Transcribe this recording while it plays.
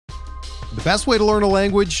The best way to learn a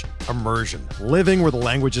language? Immersion. Living where the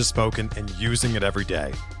language is spoken and using it every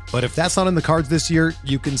day. But if that's not in the cards this year,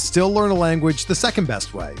 you can still learn a language the second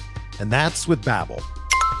best way, and that's with Babbel.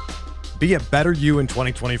 Be a better you in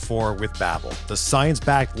 2024 with Babbel, the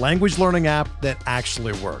science-backed language learning app that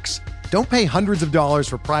actually works. Don't pay hundreds of dollars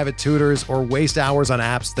for private tutors or waste hours on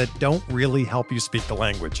apps that don't really help you speak the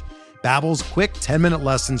language. Babbel's quick 10-minute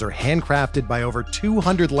lessons are handcrafted by over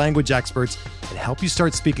 200 language experts and help you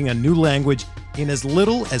start speaking a new language in as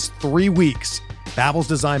little as 3 weeks. Babbel's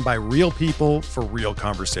designed by real people for real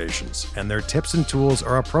conversations, and their tips and tools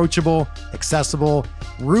are approachable, accessible,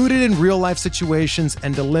 rooted in real-life situations,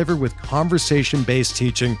 and delivered with conversation-based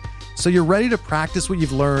teaching, so you're ready to practice what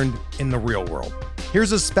you've learned in the real world.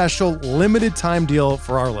 Here's a special limited-time deal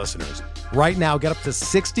for our listeners. Right now, get up to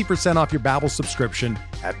 60% off your Babbel subscription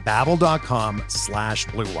at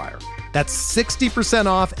babbel.com/Blue Wire. That's 60%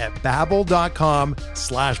 off at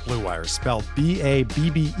babbel.com/Blue Wire, spelled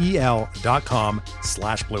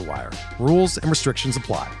BABBEL.com/Blue Wire. Rules and restrictions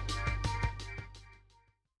apply.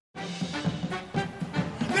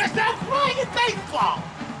 There's no crying in baseball!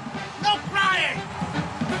 No crying!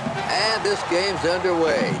 And this game's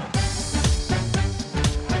underway.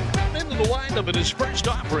 Into the windup in his first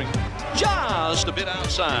offering. Just a bit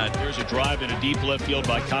outside. There's a drive in a deep left field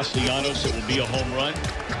by Castellanos. It will be a home run.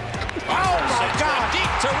 Oh, my God.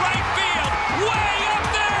 Deep to right field. Way up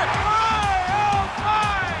there.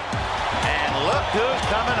 And look who's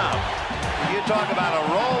coming up. You talk about a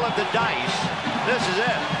roll of the dice. This is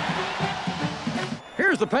it.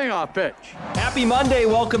 Here's the payoff pitch. Happy Monday.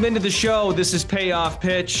 Welcome into the show. This is Payoff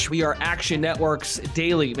Pitch. We are Action Network's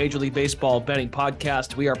daily Major League Baseball betting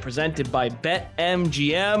podcast. We are presented by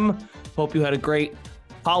BetMGM. Hope you had a great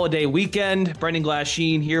holiday weekend. Brendan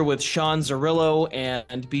Glasheen here with Sean Zerillo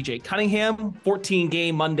and BJ Cunningham.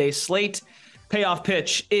 14-game Monday slate. Payoff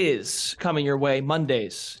Pitch is coming your way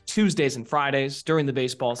Mondays, Tuesdays, and Fridays during the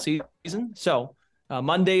baseball season. So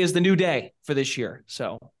Monday is the new day for this year.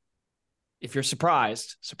 So if you're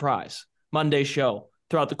surprised, surprise. Monday show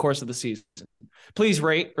throughout the course of the season. Please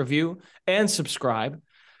rate, review, and subscribe.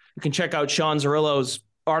 You can check out Sean Zerillo's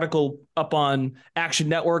article up on Action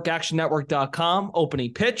Network, actionnetwork.com,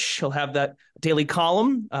 opening pitch. He'll have that daily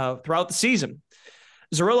column throughout the season.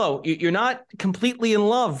 Zerillo, you're not completely in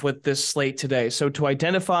love with this slate today. So to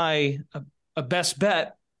identify a best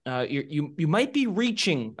bet, you might be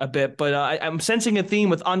reaching a bit, but I'm sensing a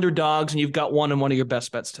theme with underdogs, and you've got one of your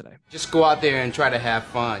best bets today. Just go out there and try to have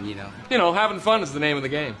fun, you know. You know, having fun is the name of the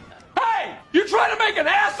game. Hey, you trying to make an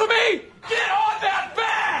ass of me? Get on that bag!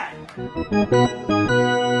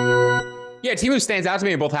 Yeah, a team who stands out to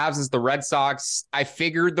me in both halves is the Red Sox. I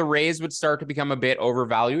figured the Rays would start to become a bit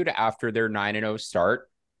overvalued after their 9-0 start.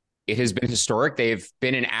 It has been historic. They've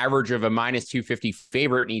been an average of a minus 250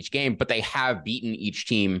 favorite in each game, but they have beaten each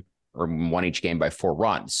team or won each game by 4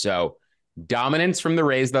 runs. So dominance from the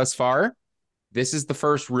Rays thus far. This is the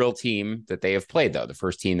first real team that they have played, though. The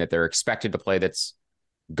first team that they're expected to play that's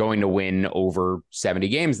going to win over 70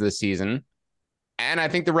 games this season. And I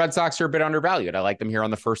think the Red Sox are a bit undervalued. I like them here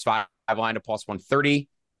on the first 5 line to plus 130,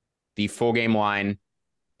 the full game line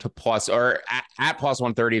to plus, or at plus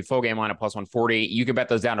 130, full game line at plus 140. You can bet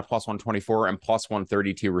those down to plus 124 and plus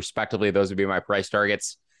 132 respectively. Those would be my price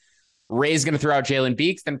targets. Rays going to throw out Jalen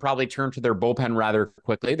Beeks, then probably turn to their bullpen rather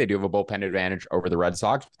quickly. They do have a bullpen advantage over the Red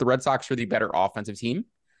Sox. The Red Sox are the better offensive team.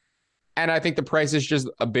 And I think the price is just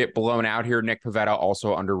a bit blown out here. Nick Pivetta,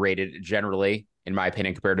 also underrated generally, in my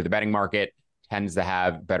opinion, compared to the betting market, tends to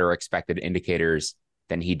have better expected indicators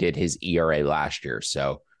than he did his ERA last year.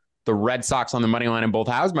 So the Red Sox on the money line in both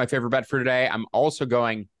halves, my favorite bet for today. I'm also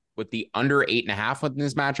going with the under 8.5 in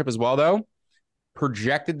this matchup as well, though.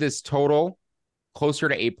 Projected this total closer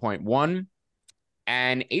to 8.1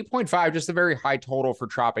 and 8.5, just a very high total for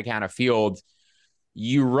Tropicana Field.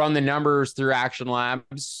 You run the numbers through Action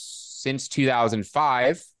Labs since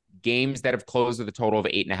 2005, games that have closed with a total of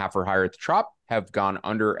 8.5 or higher at the Trop have gone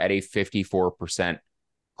under at a 54%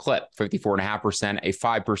 clip, 54.5%, a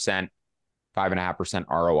 5%, 5.5%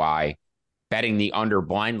 ROI, betting the under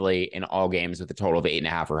blindly in all games with a total of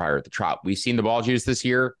 8.5 or higher at the Trop. We've seen the ball juice this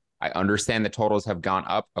year. I understand the totals have gone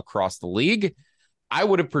up across the league. I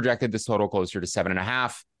would have projected this total closer to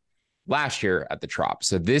 7.5 last year at the Trop.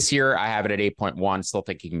 So this year I have it at 8.1. Still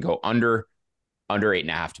think you can go under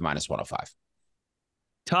 8.5 to minus 105.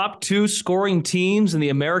 Top 2 scoring teams in the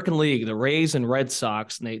American League, the Rays and Red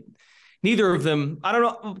Sox. And neither of them, I don't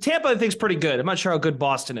know. Tampa, I think, is pretty good. I'm not sure how good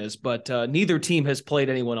Boston is, but neither team has played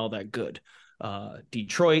anyone all that good.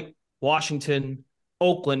 Detroit, Washington,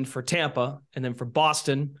 Oakland for Tampa, and then for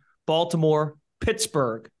Boston, Baltimore,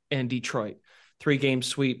 Pittsburgh, and Detroit. 3-game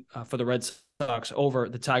sweep for the Red Sox over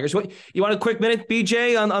the Tigers. You want a quick minute,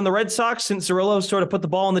 BJ, on the Red Sox since Cirillo sort of put the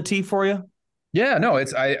ball on the tee for you? Yeah, no,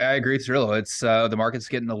 I agree with Cirillo. It's the market's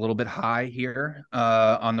getting a little bit high here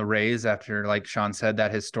on the Rays after, like Sean said,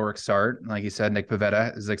 that historic start. Like you said, Nick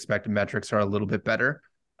Pivetta, his expected metrics are a little bit better.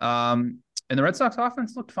 And the Red Sox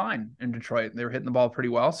offense looked fine in Detroit. They were hitting the ball pretty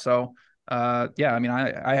well. So, yeah, I mean,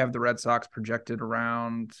 I have the Red Sox projected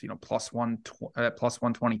around, plus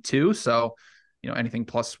 122. So, anything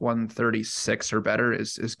plus 136 or better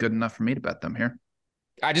is good enough for me to bet them here.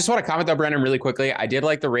 I just want to comment though, Brendan, really quickly. I did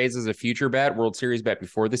like the Rays as a future bet, World Series bet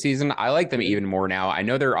before the season. I like them even more now. I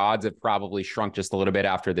know their odds have probably shrunk just a little bit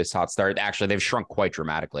after this hot start. Actually, they've shrunk quite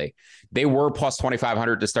dramatically. They were plus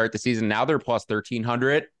 2,500 to start the season. Now they're plus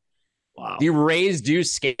 1,300. Wow. The Rays do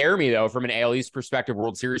scare me though, from an AL East perspective,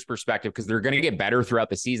 World Series perspective, because they're going to get better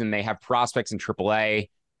throughout the season. They have prospects in AAA.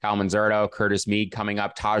 Kyle Manzardo, Curtis Mead coming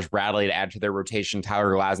up, Taj Bradley to add to their rotation,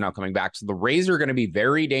 Tyler Glasnow coming back. So the Rays are going to be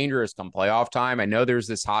very dangerous come playoff time. I know there's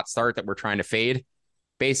this hot start that we're trying to fade,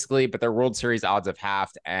 basically, but their World Series odds have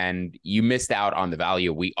halved, and you missed out on the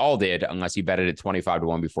value. We all did, unless you bet it at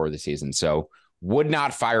 25-1 before the season. So would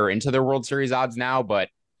not fire into their World Series odds now, but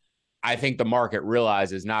I think the market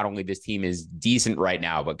realizes not only this team is decent right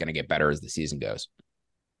now, but going to get better as the season goes.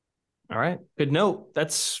 All right. Good note.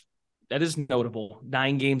 That is notable.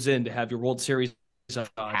 9 games in to have your World Series odds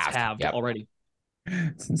halved already.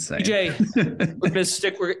 It's insane. DJ, we're gonna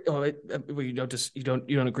stick. You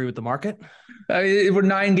don't agree with the market? We're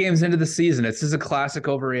 9 games into the season. It's just a classic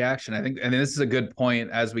overreaction. I think, and this is a good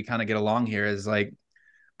point as we kind of get along here. Is like,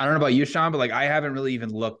 I don't know about you, Sean, but like I haven't really even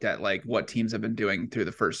looked at like what teams have been doing through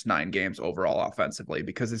the first 9 games overall offensively,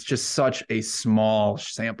 because it's just such a small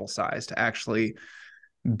sample size to actually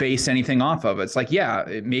base anything off of. It's like, yeah,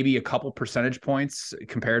 maybe a couple percentage points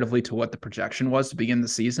comparatively to what the projection was to begin the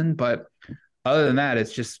season. But other than that,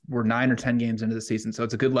 it's just we're 9 or 10 games into the season. So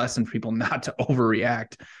it's a good lesson for people not to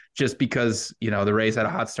overreact just because, the Rays had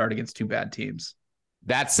a hot start against 2 bad teams.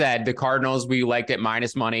 That said, the Cardinals, we liked it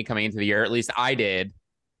minus money coming into the year. At least I did.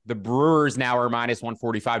 The Brewers now are minus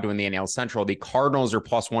 145 to win the NL Central. The Cardinals are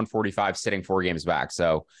plus 145 sitting 4 games back.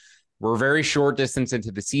 So we're very short distance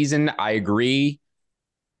into the season. I agree.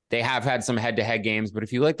 They have had some head-to-head games, but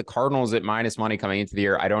if you like the Cardinals at minus money coming into the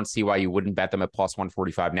year, I don't see why you wouldn't bet them at plus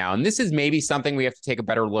 145 now. And this is maybe something we have to take a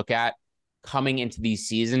better look at coming into these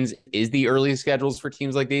seasons, is the early schedules for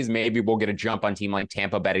teams like these. Maybe we'll get a jump on team like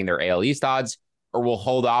Tampa betting their AL East odds, or we'll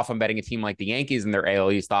hold off on betting a team like the Yankees and their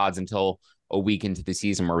AL East odds until a week into the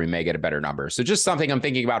season where we may get a better number. So just something I'm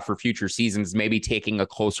thinking about for future seasons, maybe taking a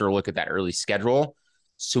closer look at that early schedule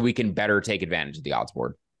so we can better take advantage of the odds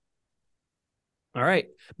board. All right,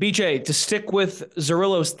 BJ, to stick with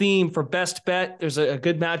Zerillo's theme for best bet, there's a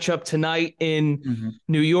good matchup tonight in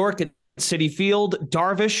New York at Citi Field.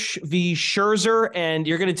 Darvish v. Scherzer, and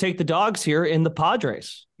you're going to take the dogs here in the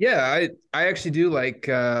Padres. Yeah, I actually do like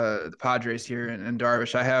the Padres here and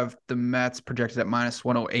Darvish. I have the Mets projected at minus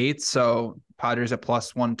 108, so Padres at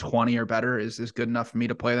plus 120 or better is good enough for me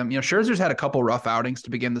to play them. Scherzer's had a couple rough outings to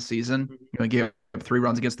begin the season. He gave up 3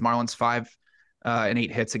 runs against the Marlins, 5 and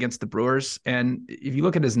 8 hits against the Brewers. And if you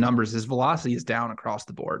look at his numbers, his velocity is down across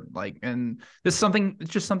the board. And it's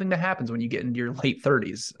just something that happens when you get into your late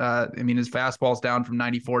 30s. His fastball's down from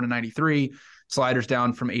 94 to 93, sliders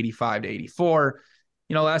down from 85 to 84.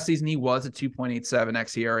 Last season he was a 2.87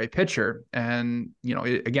 xERA pitcher. And,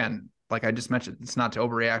 again, like I just mentioned, it's not to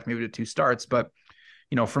overreact maybe to 2 starts, but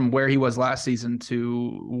from where he was last season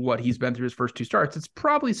to what he's been through his first 2 starts, it's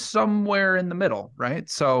probably somewhere in the middle, right?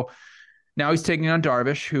 So now he's taking on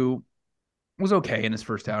Darvish, who was okay in his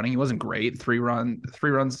first outing. He wasn't great. 3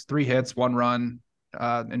 runs, 3 hits, 1 run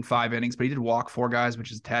in 5 innings, but he did walk 4 guys,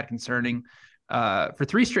 which is a tad concerning. For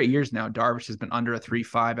 3 straight years now, Darvish has been under a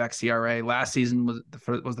 3.5 xERA. Last season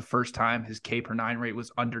was the first time his K per 9 rate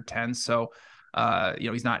was under 10. So,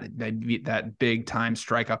 he's not that big time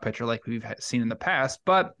strikeout pitcher like we've seen in the past,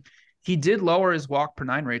 but he did lower his walk per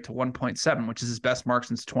 9 rate to 1.7, which is his best mark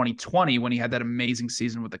since 2020 when he had that amazing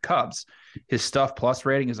season with the Cubs. His stuff plus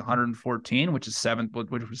rating is 114, which was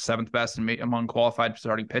 7th best among qualified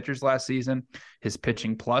starting pitchers last season. His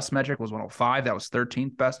pitching plus metric was 105. That was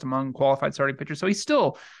 13th best among qualified starting pitchers. So he's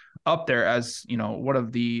still up there as, one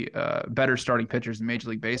of the better starting pitchers in Major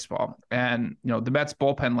League Baseball. And, the Mets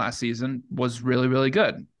bullpen last season was really, really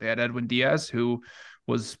good. They had Edwin Diaz, who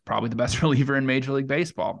was probably the best reliever in Major League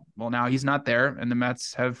Baseball. Well, now he's not there, and the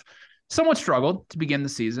Mets have somewhat struggled to begin the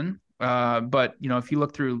season. But, if you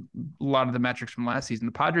look through a lot of the metrics from last season,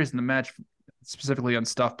 the Padres and the specifically on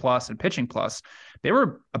Stuff Plus and Pitching Plus, they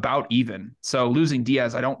were about even. So losing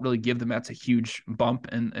Diaz, I don't really give the Mets a huge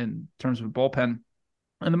bump in terms of bullpen.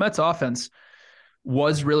 And the Mets offense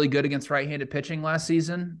was really good against right-handed pitching last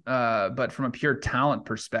season. But from a pure talent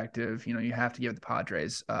perspective, you have to give the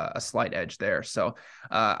Padres a slight edge there. So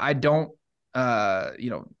I don't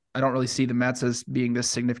really see the Mets as being this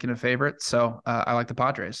significant a favorite. So I like the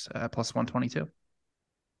Padres plus 122. Does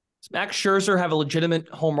Max Scherzer have a legitimate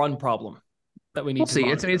home run problem that we need to see?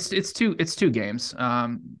 It's two games.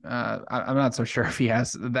 I'm not so sure if he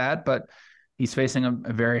has that, but he's facing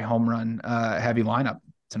a very home run heavy lineup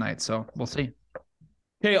tonight. So we'll see.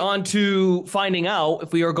 Okay, on to finding out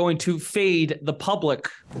if we are going to fade the public.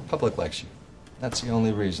 The public likes you. That's the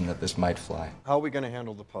only reason that this might fly. How are we going to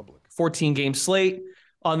handle the public? 14-game slate.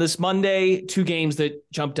 On this Monday, 2 games that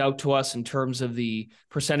jumped out to us in terms of the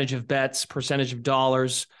percentage of bets, percentage of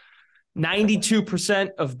dollars.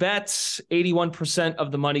 92% of bets, 81%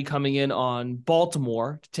 of the money coming in on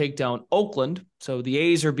Baltimore to take down Oakland. So the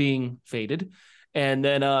A's are being faded. And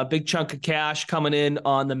then a big chunk of cash coming in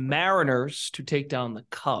on the Mariners to take down the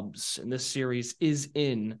Cubs. And this series is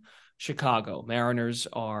in Chicago. Mariners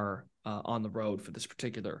are on the road for this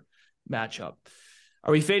particular matchup.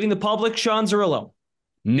 Are we fading the public, Sean Zerillo?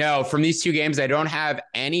 No, from these 2 games, I don't have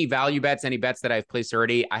any value bets, any bets that I've placed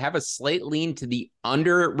already. I have a slight lean to the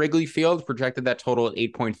under Wrigley Field, projected that total at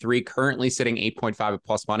 8.3, currently sitting 8.5 at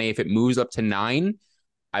plus money. If it moves up to 9,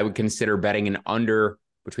 I would consider betting an under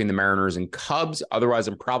between the Mariners and Cubs. Otherwise,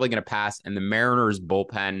 I'm probably going to pass. And the Mariners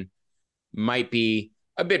bullpen might be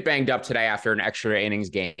a bit banged up today after an extra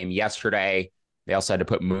innings game yesterday. They also had to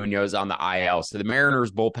put Munoz on the IL. So the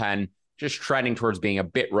Mariners bullpen just trending towards being a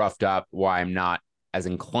bit roughed up, why I'm not as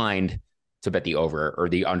inclined to bet the over, or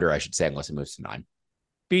the under, I should say, unless it moves to 9.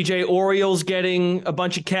 BJ, Orioles getting a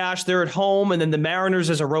bunch of cash. They're at home. And then the Mariners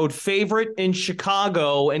as a road favorite in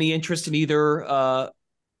Chicago. Any interest in either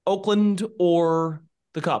Oakland or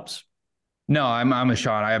the Cubs? No, I'm with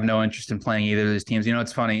Sean. I have no interest in playing either of these teams.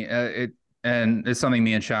 It's funny. And it's something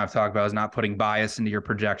me and Sean have talked about, is not putting bias into your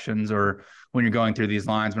projections or when you're going through these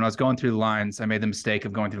lines. When I was going through the lines, I made the mistake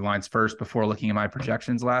of going through the lines first before looking at my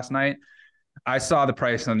projections last night. I saw the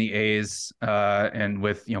price on the A's and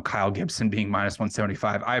with, Kyle Gibson being minus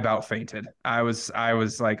 175, I about fainted. I was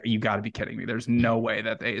like, you got to be kidding me. There's no way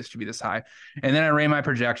that the A's should be this high. And then I ran my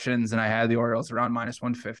projections and I had the Orioles around minus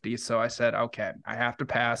 150. So I said, okay, I have to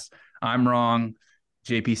pass. I'm wrong.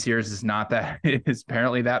 JP Sears is not that, is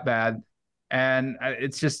apparently that bad. And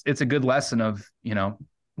it's a good lesson of,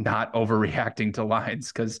 not overreacting to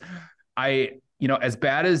lines, because as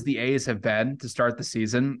bad as the A's have been to start the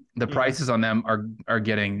season, the prices on them are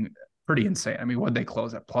getting pretty insane. I mean, what did they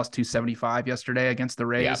close at? Plus 275 yesterday against the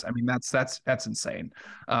Rays. Yeah. I mean, that's insane.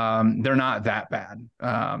 They're not that bad.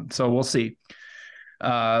 So we'll see.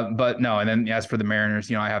 But no, and then as for the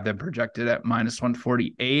Mariners, I have them projected at minus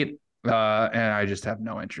 148. And I just have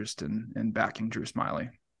no interest in backing Drew Smyly.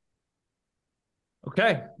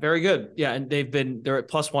 Okay, very good. Yeah, and they're at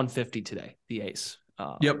plus 150 today, the A's.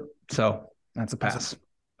 Yep. So that's a pass.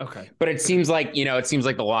 Okay. But it seems like,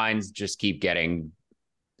 the lines just keep getting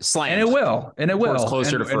slammed. And it will. It's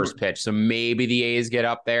closer to first pitch. So maybe the A's get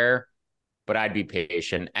up there, but I'd be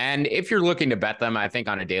patient. And if you're looking to bet them, I think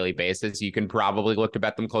on a daily basis, you can probably look to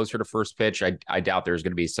bet them closer to first pitch. I doubt there's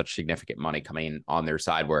going to be such significant money coming in on their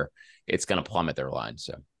side where it's going to plummet their line.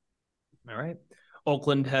 So, all right.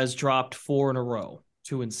 Oakland has dropped 4 in a row,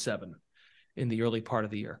 2-7 in the early part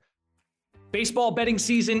of the year. Baseball betting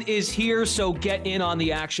season is here, so get in on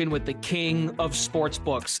the action with the king of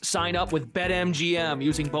sportsbooks. Sign up with BetMGM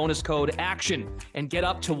using bonus code ACTION and get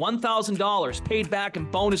up to $1,000 paid back in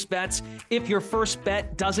bonus bets if your first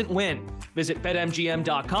bet doesn't win. Visit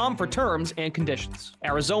BetMGM.com for terms and conditions.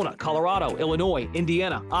 Arizona, Colorado, Illinois,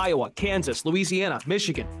 Indiana, Iowa, Kansas, Louisiana,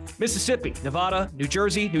 Michigan, Mississippi, Nevada, New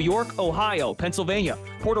Jersey, New York, Ohio, Pennsylvania,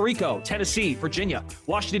 Puerto Rico, Tennessee, Virginia,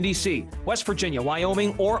 Washington, D.C., West Virginia,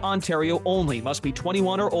 Wyoming, or Ontario only. Must be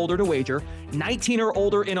 21 or older to wager, 19 or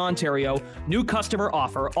older in Ontario. New customer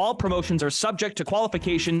offer. All promotions are subject to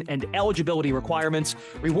qualification and eligibility requirements.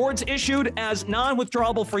 Rewards issued as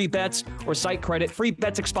non-withdrawable free bets or site credit. Free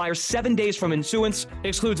bets expire 7 days from issuance.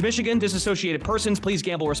 Excludes Michigan. Disassociated persons. Please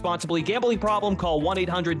gamble responsibly. Gambling problem? Call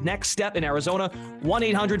 1-800-NEXT-STEP in Arizona,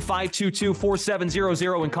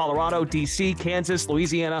 1-800-522-4700 in Colorado, D.C., Kansas,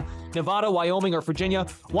 Louisiana, Nevada, Wyoming, or Virginia,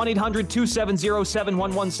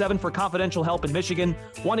 1-800-270-7117 for confidential Financial Help in Michigan,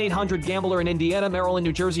 1-800-GAMBLER in Indiana, Maryland,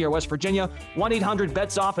 New Jersey, or West Virginia,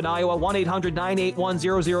 1-800-BETS-OFF in Iowa,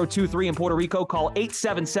 1-800-981-0023 in Puerto Rico. Call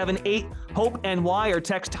 877-8-HOPE-NY or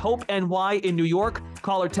text HOPE-NY in New York.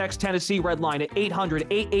 Call or text Tennessee Red Line at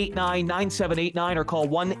 800-889-9789 or call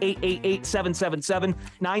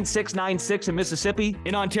 1-888-777-9696 in Mississippi.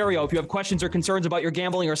 In Ontario, if you have questions or concerns about your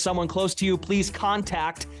gambling or someone close to you, please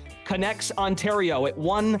contact Connects Ontario at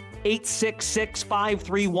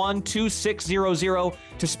 1-866-531-2600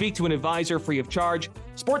 to speak to an advisor free of charge.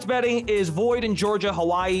 Sports betting is void in Georgia,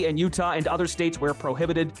 Hawaii, and Utah, and other states where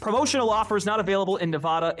prohibited. Promotional offers not available in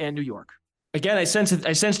Nevada and New York. Again, I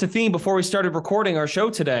sensed a theme before we started recording our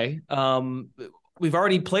show today. We've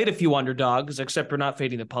already played a few underdogs, except we're not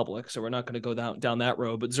fading the public, so we're not going to go down that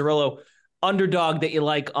road. But Zerillo, underdog that you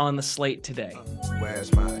like on the slate today.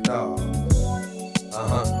 Where's my dog?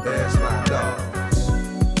 There's my dog.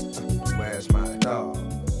 Where's my dog?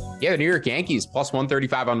 Yeah, the New York Yankees plus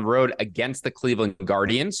 135 on the road against the Cleveland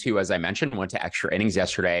Guardians, who, as I mentioned, went to extra innings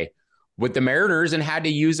yesterday with the Mariners and had to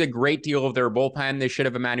use a great deal of their bullpen. They should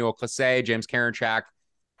have Emmanuel Clase, James Karinchak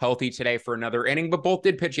healthy today for another inning, but both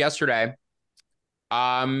did pitch yesterday.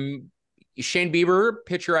 Shane Bieber,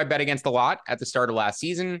 pitcher I bet against a lot at the start of last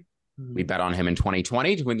season. We bet on him in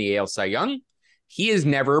 2020 to win the AL Cy Young. He has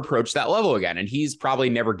never approached that level again, and he's probably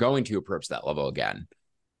never going to approach that level again.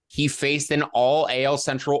 He faced an all AL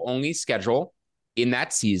Central only schedule in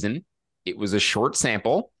that season. It was a short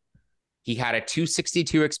sample. He had a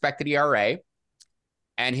 2.62 expected ERA,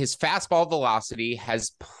 and his fastball velocity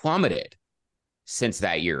has plummeted since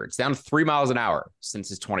that year. It's down 3 miles an hour since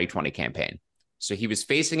his 2020 campaign. So he was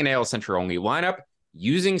facing an AL Central only lineup,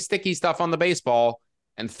 using sticky stuff on the baseball,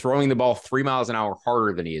 and throwing the ball 3 miles an hour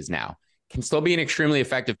harder than he is now. Can still be an extremely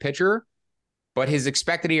effective pitcher, but his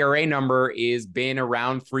expected ERA number is been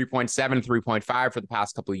around 3.7, 3.5 for the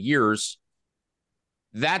past couple of years.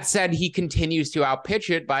 That said, he continues to outpitch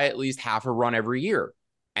it by at least half a run every year.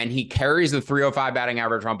 And he carries the 305 batting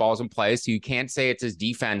average on balls in play, so you can't say it's his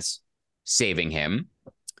defense saving him.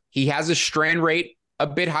 He has a strand rate a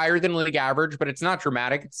bit higher than league average, but it's not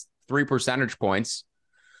dramatic. It's 3 percentage points.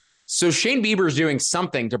 So Shane Bieber is doing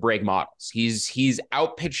something to break models. He's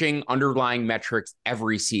outpitching underlying metrics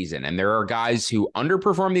every season. And there are guys who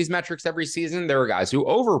underperform these metrics every season. There are guys who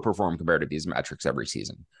overperform compared to these metrics every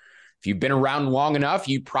season. If you've been around long enough,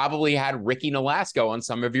 you probably had Ricky Nolasco on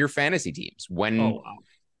some of your fantasy teams. When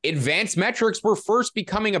advanced metrics were first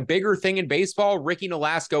becoming a bigger thing in baseball, Ricky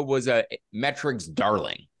Nolasco was a metrics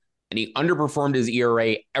darling, and he underperformed his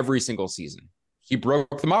ERA every single season. He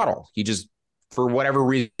broke the model. He just, for whatever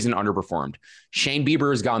reason, underperformed. Shane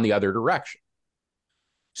Bieber has gone the other direction.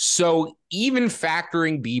 So even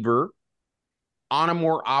factoring Bieber on a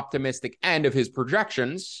more optimistic end of his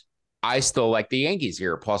projections, I still like the Yankees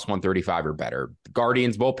here, plus 135 or better. The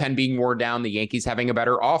Guardians bullpen being worn down, the Yankees having a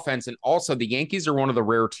better offense, and also the Yankees are one of the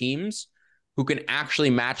rare teams who can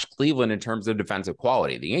actually match Cleveland in terms of defensive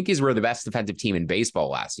quality. The Yankees were the best defensive team in baseball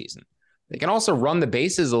last season. They can also run the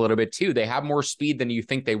bases a little bit too. They have more speed than you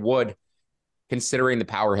think they would, considering the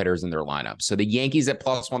power hitters in their lineup. So the Yankees at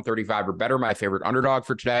plus 135 or better, my favorite underdog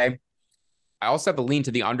for today. I also have to lean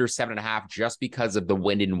to the under 7.5 just because of the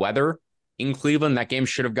wind and weather in Cleveland. That game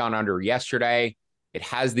should have gone under yesterday. It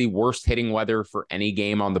has the worst hitting weather for any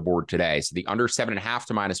game on the board today. So the under 7.5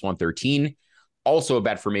 to minus 113, also a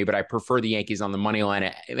bet for me, but I prefer the Yankees on the money line.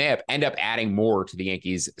 It may end up adding more to the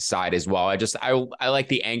Yankees side as well. I like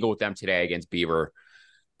the angle with them today against Bieber,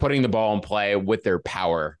 putting the ball in play with their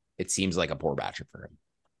power. It seems like a poor matchup for him.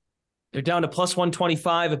 They're down to plus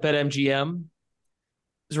 125 at BetMGM.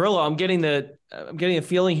 Zerillo, I'm getting a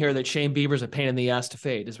feeling here that Shane Bieber's a pain in the ass to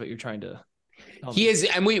fade, is what you're trying to tell me. He is,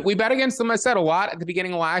 and we bet against him, I said, a lot at the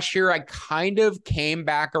beginning of last year. I kind of came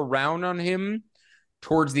back around on him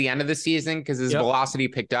towards the end of the season because his velocity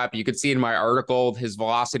picked up. You could see in my article, his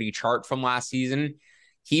velocity chart from last season.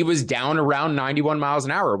 He was down around 91 miles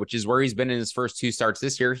an hour, which is where he's been in his first 2 starts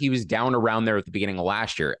this year. He was down around there at the beginning of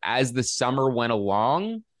last year. As the summer went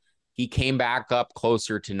along, he came back up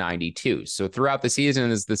closer to 92. So throughout the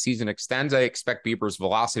season, as the season extends, I expect Bieber's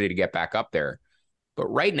velocity to get back up there. But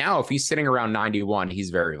right now, if he's sitting around 91,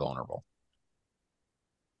 he's very vulnerable.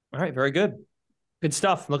 All right, very good. Good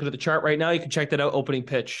stuff. I'm looking at the chart right now. You can check that out. Opening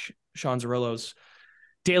pitch, Sean Zerillo's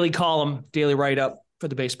daily column, daily write-up for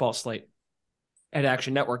the baseball slate at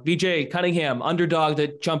Action Network. BJ Cunningham, underdog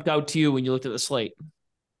that jumped out to you when you looked at the slate.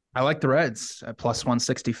 I like the Reds at plus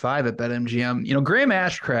 165 at BetMGM. You know, Graham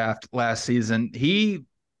Ashcraft last season, he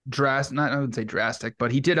I wouldn't say drastic,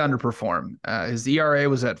 but he did underperform. His ERA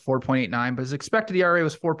was at 4.89, but his expected ERA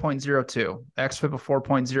was 4.02. xFIP of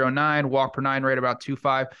 4.09, walk per nine rate about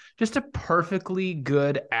 2.5. Just a perfectly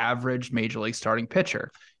good average major league starting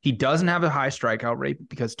pitcher. He doesn't have a high strikeout rate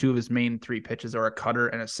because two of his main three pitches are a cutter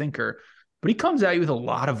and a sinker, but he comes at you with a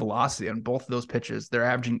lot of velocity on both of those pitches. They're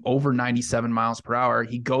averaging over 97 miles per hour.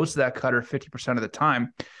 He goes to that cutter 50% of the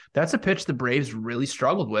time. That's a pitch the Braves really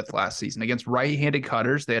struggled with last season. Against right-handed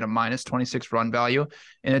cutters, they had a minus 26 run value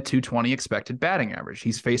and a 220 expected batting average.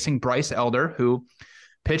 He's facing Bryce Elder, who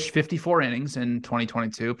pitched 54 innings in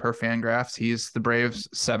 2022 per Fangraphs. He's the Braves'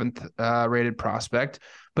 seventh rated prospect,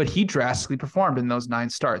 but he drastically performed in those 9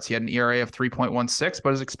 starts. He had an ERA of 3.16, but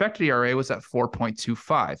his expected ERA was at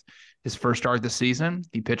 4.25. His first start this season,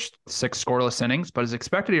 he pitched 6 scoreless innings, but his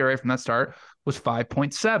expected ERA from that start was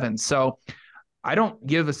 5.7. So I don't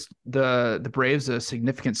give the Braves a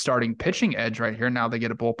significant starting pitching edge right here. Now they get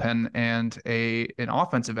a bullpen and an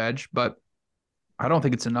offensive edge, but I don't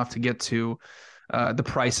think it's enough to get to the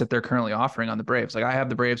price that they're currently offering on the Braves. Like I have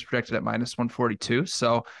the Braves projected at minus 142.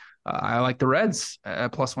 So I like the Reds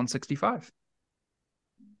at plus 165.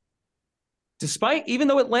 Even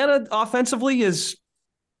though Atlanta offensively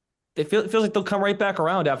it feels like they'll come right back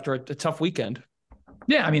around after a tough weekend.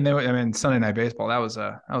 Yeah, I mean, Sunday Night Baseball, that was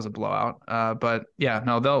a blowout. But yeah,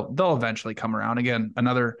 no, they'll eventually come around. Again,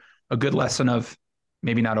 a good lesson of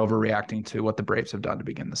maybe not overreacting to what the Braves have done to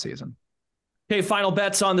begin the season. Okay, final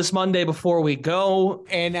bets on this Monday before we go.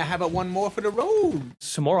 And how about one more for the road?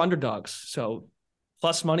 Some more underdogs. So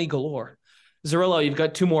plus money galore. Zerillo, you've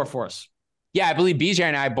got 2 more for us. Yeah, I believe BJ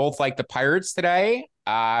and I both like the Pirates today.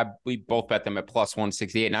 We both bet them at plus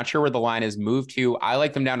 168. Not sure where the line is moved to. I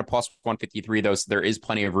like them down to plus 153, though, so there is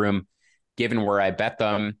plenty of room given where I bet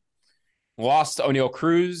them. Lost O'Neal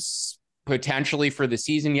Cruz potentially for the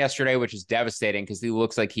season yesterday, which is devastating because he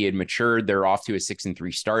looks like he had matured. They're off to a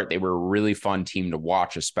 6-3 start. They were a really fun team to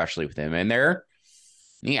watch, especially with him in there.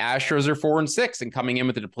 The Astros are 4-6 and coming in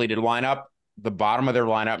with a depleted lineup. The bottom of their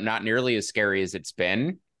lineup, not nearly as scary as it's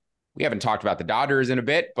been. We haven't talked about the Dodgers in a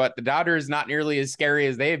bit, but the Dodgers not nearly as scary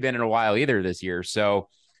as they've been in a while either this year. So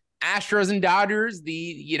Astros and Dodgers,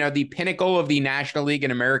 the pinnacle of the National League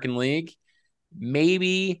and American League,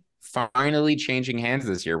 maybe finally changing hands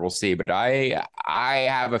this year. We'll see. But I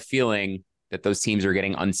have a feeling that those teams are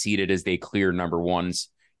getting unseated as they clear number ones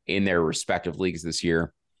in their respective leagues this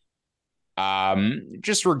year.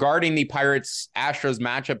 Just regarding the Pirates-Astros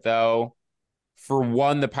matchup, though, for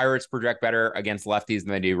one, the Pirates project better against lefties than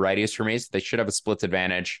they do righties for me, so they should have a splits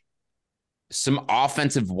advantage. Some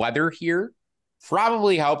offensive weather here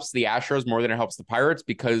probably helps the Astros more than it helps the Pirates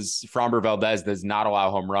because Framber Valdez does not allow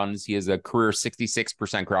home runs. He has a career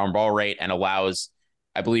 66% ground ball rate and allows,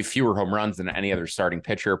 I believe, fewer home runs than any other starting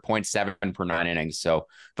pitcher, 0.7 per 9 innings. So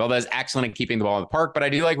Valdez excellent at keeping the ball in the park, but I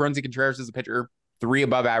do like Roansy Contreras as a pitcher. 3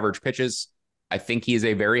 above average pitches. I think he is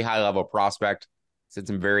a very high level prospect. Said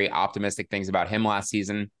some very optimistic things about him last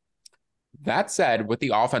season. That said, with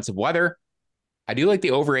the offensive weather, I do like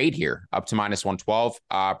the over 8 here, up to minus 112.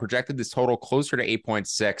 Projected this total closer to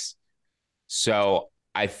 8.6. So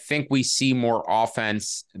I think we see more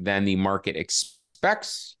offense than the market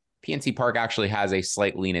expects. PNC Park actually has a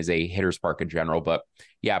slight lean as a hitter's park in general. But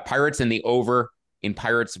yeah, Pirates in the over in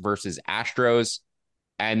Pirates versus Astros.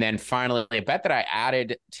 And then finally, a bet that I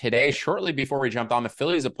added today shortly before we jumped on, the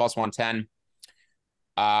Phillies at plus 110.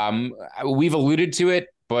 We've alluded to it,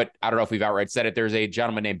 but I don't know if we've outright said it. There's a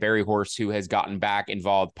gentleman named Barry Horse who has gotten back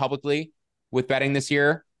involved publicly with betting this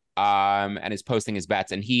year, and is posting his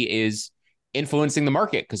bets, and he is influencing the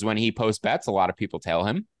market because when he posts bets, a lot of people tail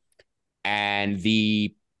him. And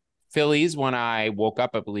the Phillies, when I woke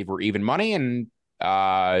up, I believe were even money, and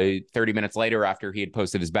 30 minutes later after he had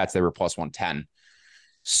posted his bets, they were plus 110.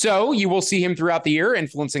 So you will see him throughout the year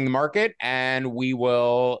influencing the market, and we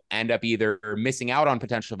will end up either missing out on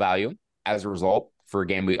potential value as a result for a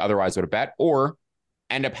game we otherwise would have bet, or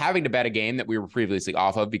end up having to bet a game that we were previously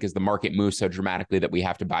off of because the market moves so dramatically that we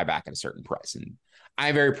have to buy back at a certain price. And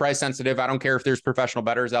I'm very price sensitive. I don't care if there's professional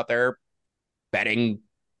bettors out there betting,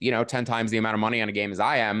 10 times the amount of money on a game as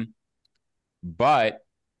I am, but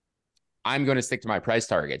I'm going to stick to my price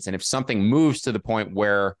targets. And if something moves to the point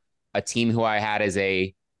where a team who I had as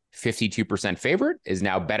a 52% favorite is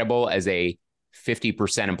now bettable as a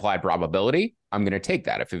 50% implied probability, I'm going to take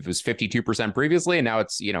that. If it was 52% previously and now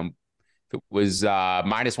it's, if it was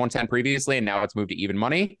minus 110 previously and now it's moved to even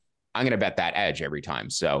money, I'm going to bet that edge every time.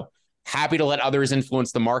 So happy to let others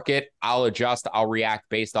influence the market. I'll adjust. I'll react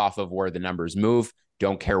based off of where the numbers move.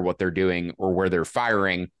 Don't care what they're doing or where they're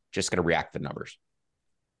firing. Just going to react to the numbers.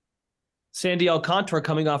 Sandy Alcantara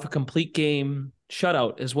coming off a complete game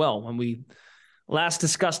shutout as well when we last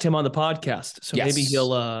discussed him on the podcast. So maybe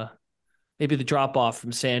maybe the drop off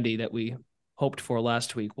from Sandy that we hoped for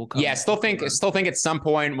last week will come. Yeah, still think at some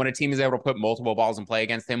point when a team is able to put multiple balls in play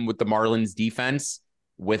against him with the Marlins defense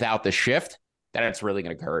without the shift, that it's really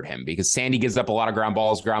going to hurt him because Sandy gives up a lot of ground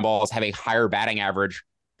balls. Ground balls have a higher batting average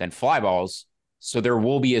than fly balls. So there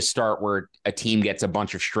will be a start where a team gets a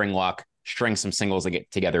bunch of string luck, string some singles to get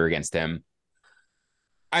together against him.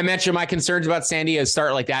 I mentioned my concerns about Sandy. A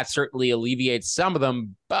start like that certainly alleviates some of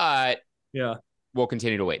them, but yeah, we'll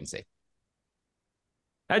continue to wait and see.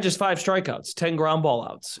 Had just 5 strikeouts, 10 ground ball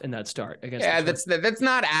outs in that start against. Yeah, that's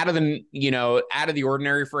not out of the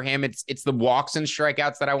ordinary for him. It's the walks and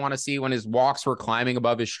strikeouts that I want to see. When his walks were climbing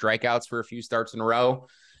above his strikeouts for a few starts in a row,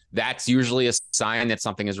 that's usually a sign that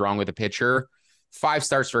something is wrong with the pitcher. 5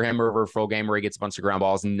 starts for him over a full game where he gets a bunch of ground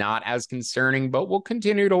balls, not as concerning, but we'll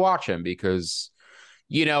continue to watch him because,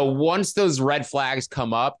 once those red flags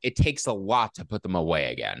come up, it takes a lot to put them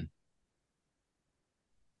away again.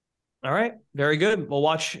 All right. Very good. We'll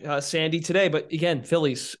watch Sandy today, but again,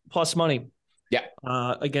 Phillies plus money. Yeah.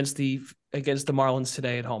 Against the Marlins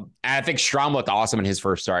today at home. And I think Strahm looked awesome in his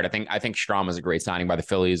first start. I think Strahm was a great signing by the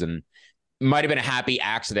Phillies and might have been a happy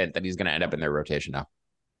accident that he's going to end up in their rotation now.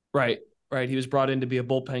 Right. He was brought in to be a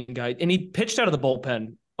bullpen guy, and he pitched out of the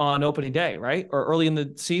bullpen on opening day, right? Or early in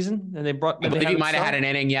the season. And I believe he might have had an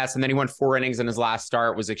inning, yes. And then he went 4 innings in his last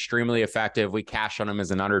start, was extremely effective. We cashed on him as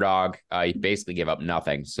an underdog. He basically gave up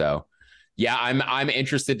nothing. So yeah, I'm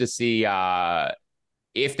interested to see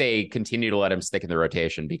if they continue to let him stick in the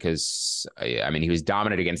rotation because he was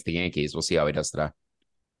dominant against the Yankees. We'll see how he does today.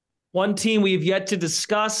 One team we've yet to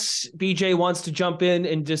discuss. BJ wants to jump in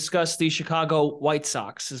and discuss the Chicago White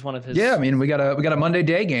Sox as one of his. Yeah, we got a Monday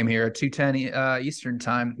day game here at 2:10 Eastern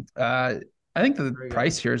time. I think the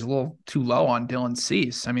price here is a little too low on Dylan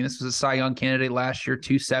Cease. This was a Cy Young candidate last year,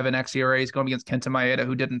 2.7 xERA. He's going against Kenta Maeda,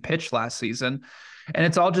 who didn't pitch last season. And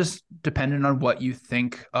it's all just dependent on what you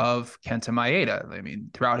think of Kenta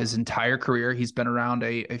Maeda. Throughout his entire career, he's been around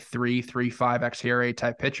a 3.35 xERA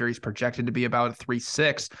type pitcher. He's projected to be about a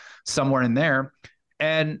 3.6, somewhere in there.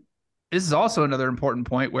 And this is also another important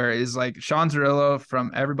point where is like Sean Zerillo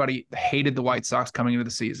from everybody hated the White Sox coming into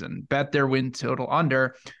the season, bet their win total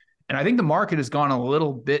under. And I think the market has gone a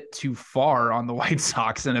little bit too far on the White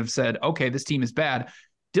Sox and have said, okay, this team is bad.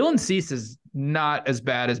 Dylan Cease is not as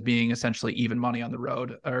bad as being essentially even money on the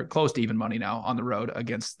road or close to even money now on the road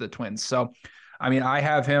against the Twins. So, I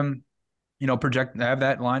have him, I have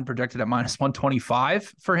that line projected at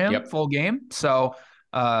 -125 for him full game. So,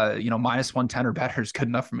 -110 or better is good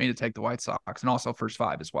enough for me to take the White Sox and also first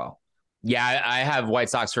 5 as well. Yeah, I have White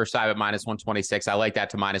Sox first 5 at -126. I like that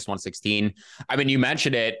to -116. You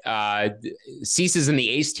mentioned it. Cease is in the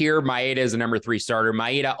ace tier. Maeda is a number 3 starter.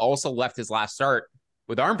 Maeda also left his last start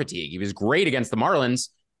with arm fatigue. He was great against the Marlins,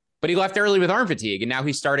 but he left early with arm fatigue, and now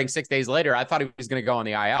he's starting 6 days later. I thought he was going to go on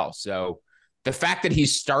the IL. So the fact that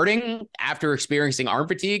he's starting after experiencing arm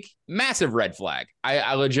fatigue, massive red flag.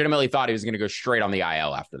 I legitimately thought he was going to go straight on the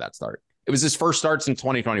IL after that start. It was his first start since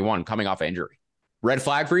 2021 coming off injury. Red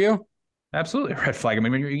flag for you? Absolutely red flag.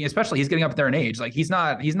 Especially he's getting up there in age. Like he's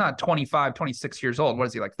not 25, 26 years old. What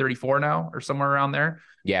is he, like 34 now or somewhere around there?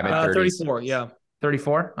 Yeah, 34. Yeah.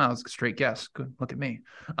 34? Oh, that's a straight guess. Good. Look at me.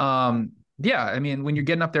 Yeah, when you're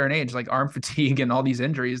getting up there in age, like arm fatigue and all these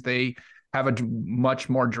injuries, they have a much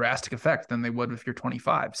more drastic effect than they would if you're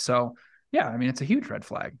 25. So, yeah, it's a huge red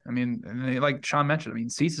flag. Like Sean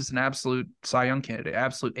mentioned, Cease is an absolute Cy Young candidate,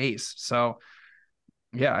 absolute ace. So,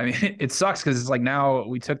 yeah, it sucks because it's like now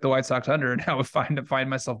we took the White Sox under and now I find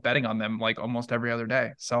myself betting on them like almost every other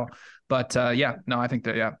day. So, but I think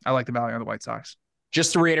that, I like the value on the White Sox.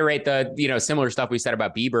 Just to reiterate the, similar stuff we said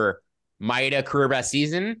about Bieber, Maeda career best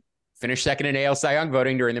season, finished second in AL Cy Young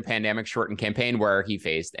voting during the pandemic shortened campaign where he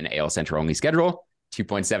faced an AL Central only schedule,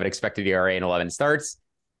 2.7 expected ERA in 11 starts,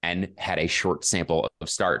 and had a short sample of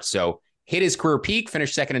starts. So hit his career peak,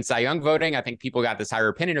 finished second in Cy Young voting. I think people got this higher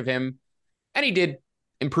opinion of him, and he did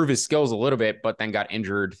improve his skills a little bit, but then got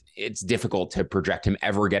injured. It's difficult to project him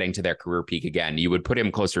ever getting to their career peak again. You would put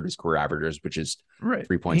him closer to his career averages, which is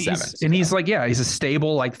 3.7. And he's like, he's a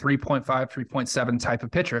stable, like 3.5, 3.7 type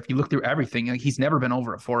of pitcher. If you look through everything, like he's never been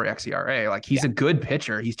over a 4 xERA. Like he's a good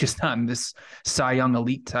pitcher. He's just not in this Cy Young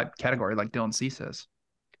elite type category like Dylan Cease is.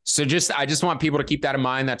 So I just want people to keep that in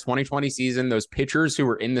mind, that 2020 season, those pitchers who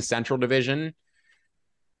were in the Central Division,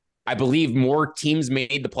 I believe more teams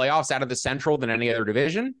made the playoffs out of the Central than any other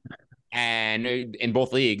division and in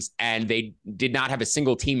both leagues. And they did not have a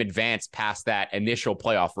single team advance past that initial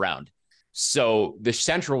playoff round. So the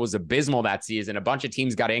Central was abysmal that season. A bunch of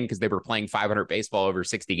teams got in because they were playing 500 baseball over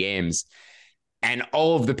 60 games. And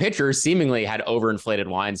all of the pitchers seemingly had overinflated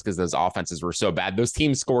lines because those offenses were so bad. Those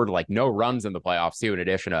teams scored like no runs in the playoffs too, in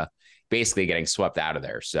addition to basically getting swept out of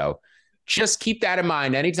there. So just keep that in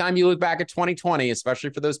mind. Anytime you look back at 2020, especially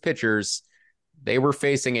for those pitchers, they were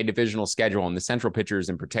facing a divisional schedule, and the Central pitchers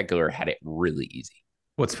in particular had it really easy.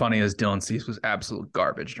 What's funny is Dylan Cease was absolute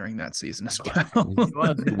garbage during that season as well.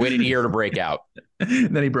 Waited a year to break out.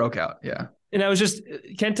 Then he broke out. Yeah. And I was just,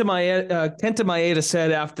 Kenta Maeda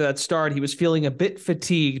said after that start, he was feeling a bit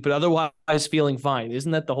fatigued, but otherwise feeling fine.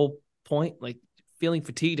 Isn't that the whole point? Like feeling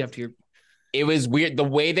fatigued after your... It was weird. The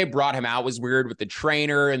way they brought him out was weird with the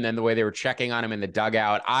trainer, and then the way they were checking on him in the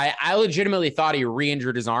dugout. I legitimately thought he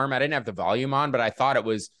re-injured his arm. I didn't have the volume on, but I thought it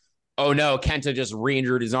was, oh no, Kenta just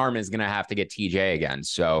re-injured his arm and is going to have to get TJ again.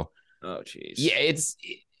 So, oh geez. Yeah,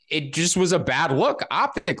 it just was a bad look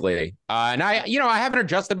optically. And I haven't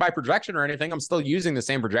adjusted my projection or anything. I'm still using the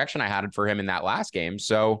same projection I had for him in that last game.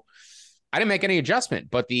 So I didn't make any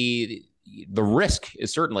adjustment, but the risk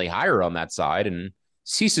is certainly higher on that side. And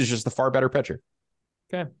Cease is just the far better pitcher.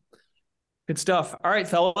 Okay. Good stuff. All right,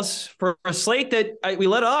 fellas, for a slate that we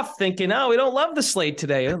let off thinking, we don't love the slate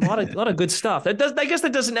today. A lot of good stuff. I guess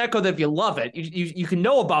that doesn't echo that if you love it, you can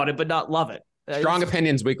know about it, but not love it. Strong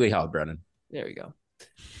opinions weekly held, Brennan. There you go.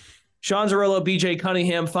 Sean Zerillo, BJ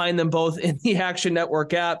Cunningham, find them both in the Action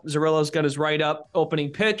Network app. Zerillo's got his write-up, opening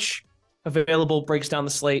pitch, available, breaks down the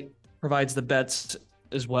slate, provides the bets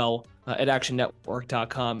as well at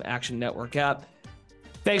actionnetwork.com, Action Network app.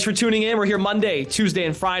 Thanks for tuning in. We're here Monday, Tuesday,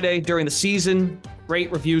 and Friday during the season.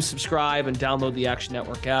 Rate, review, subscribe, and download the Action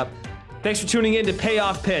Network app. Thanks for tuning in to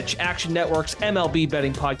Payoff Pitch, Action Network's MLB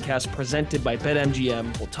betting podcast presented by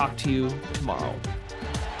BetMGM. We'll talk to you tomorrow.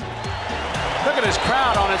 Look at his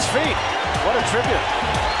crowd on its feet. What a tribute.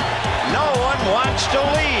 No one wants to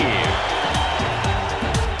leave.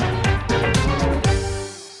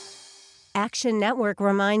 Action Network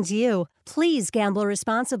reminds you, please gamble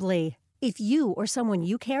responsibly. If you or someone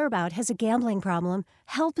you care about has a gambling problem,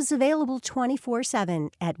 help is available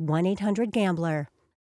 24/7 at 1-800-GAMBLER.